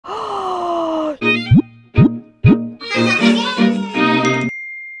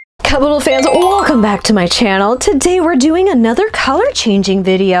Caboodle fans, welcome back to my channel. Today we're doing another color changing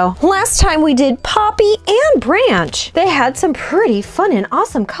video. Last time we did Poppy and Branch. They had some pretty fun and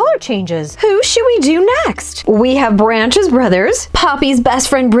awesome color changes. Who should we do next? We have Branch's brothers, Poppy's best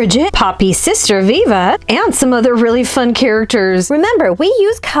friend Bridget, Poppy's sister Viva, and some other really fun characters. Remember, we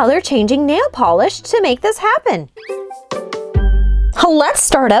use color changing nail polish to make this happen. Let's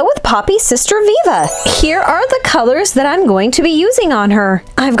start out with Poppy's sister Viva. Here are the colors that I'm going to be using on her.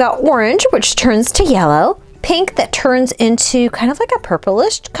 I've got orange, which turns to yellow, pink that turns into kind of like a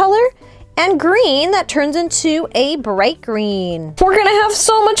purplish color, and green that turns into a bright green. We're gonna have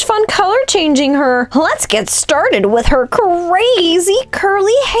so much fun color changing her. Let's get started with her crazy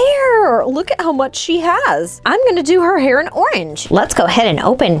curly hair. Look at how much she has. I'm gonna do her hair in orange. Let's go ahead and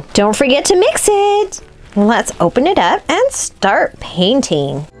open. Don't forget to mix it. Let's open it up and start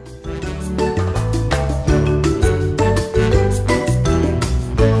painting.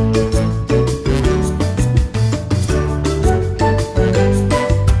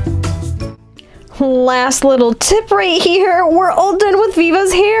 Last little tip right here. We're all done with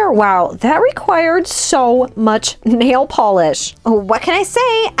Viva's hair. Wow, that required so much nail polish. Oh, what can I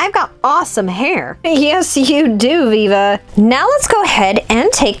say? I've got awesome hair. Yes, you do, Viva. Now let's go ahead and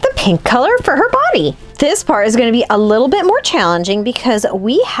take the pink color for her body. This part is going to be a little bit more challenging because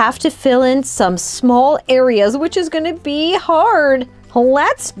we have to fill in some small areas, which is going to be hard.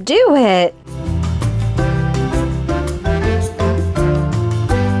 Let's do it.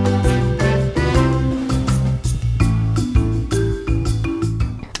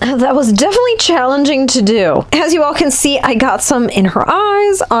 That was definitely challenging to do. As you all can see, I got some in her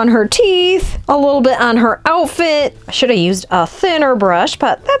eyes, on her teeth, a little bit on her outfit. I should have used a thinner brush,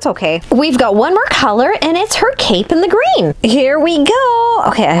 but that's okay. We've got one more color and it's her cape in the green. Here we go.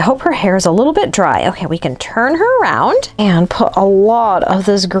 Okay, I hope her hair is a little bit dry. Okay, we can turn her around and put a lot of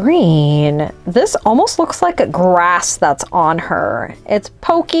this green. This almost looks like a grass that's on her. It's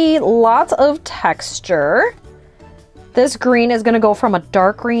pokey, lots of texture. This green is going to go from a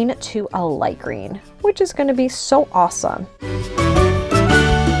dark green to a light green, which is going to be so awesome.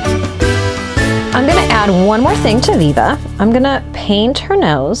 I'm going to add one more thing to Viva. I'm going to paint her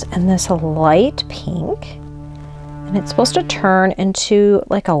nose in this light pink, and it's supposed to turn into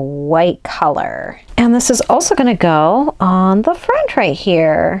like a white color. And this is also going to go on the front right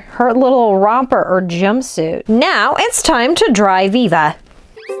here, her little romper or jumpsuit. Now it's time to dry Viva.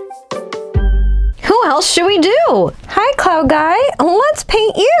 Who else should we do? Hi, Cloud Guy. Let's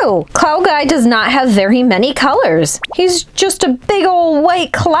paint you. Cloud Guy does not have very many colors. He's just a big old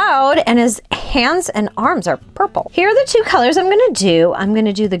white cloud and his hands and arms are purple. Here are the two colors I'm gonna do. I'm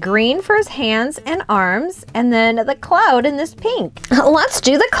gonna do the green for his hands and arms and then the cloud in this pink. Let's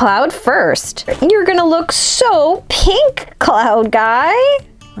do the cloud first. You're gonna look so pink, Cloud Guy.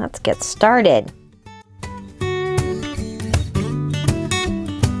 Let's get started.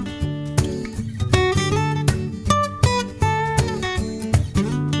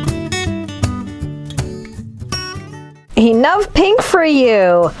 Enough pink for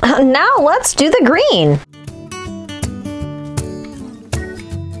you. Now let's do the green.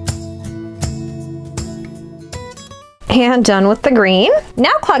 And done with the green.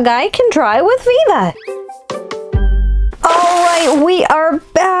 Now Cloud Guy can dry with Viva. All right, we are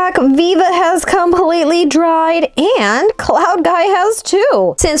back. Viva has completely dried and Cloud Guy has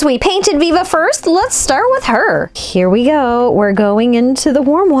too. Since we painted Viva first, let's start with her. Here we go. We're going into the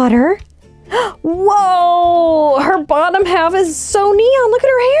warm water. Whoa, her bottom half is so neon. Look at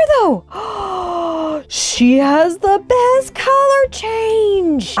her hair though. She has the best color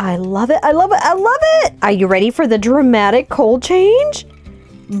change. I love it. I love it. I love it. Are you ready for the dramatic cold change?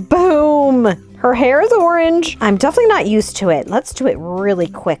 Boom. Her hair is orange. I'm definitely not used to it. Let's do it really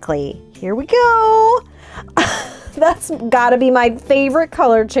quickly. Here we go. That's gotta be my favorite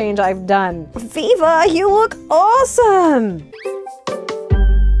color change I've done. Viva, you look awesome.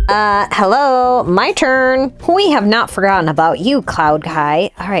 Hello, my turn. We have not forgotten about you, Cloud Guy.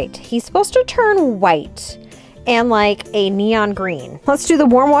 All right, he's supposed to turn white and like a neon green. Let's do the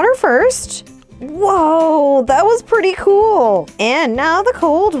warm water first. Whoa, that was pretty cool. And now the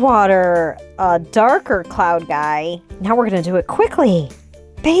cold water, a darker Cloud Guy. Now we're gonna do it quickly.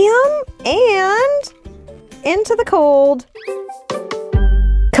 Bam, and into the cold.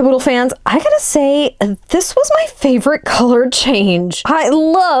 Caboodle fans, I gotta say, this was my favorite color change. I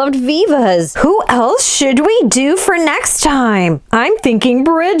loved Viva's. Who else should we do for next time? I'm thinking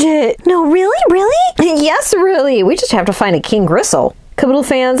Bridget. No, really? Really? Yes, really. We just have to find a King Gristle. Caboodle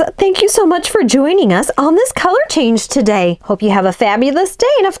fans, thank you so much for joining us on this color change today. Hope you have a fabulous day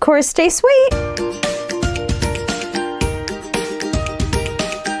and of course, stay sweet.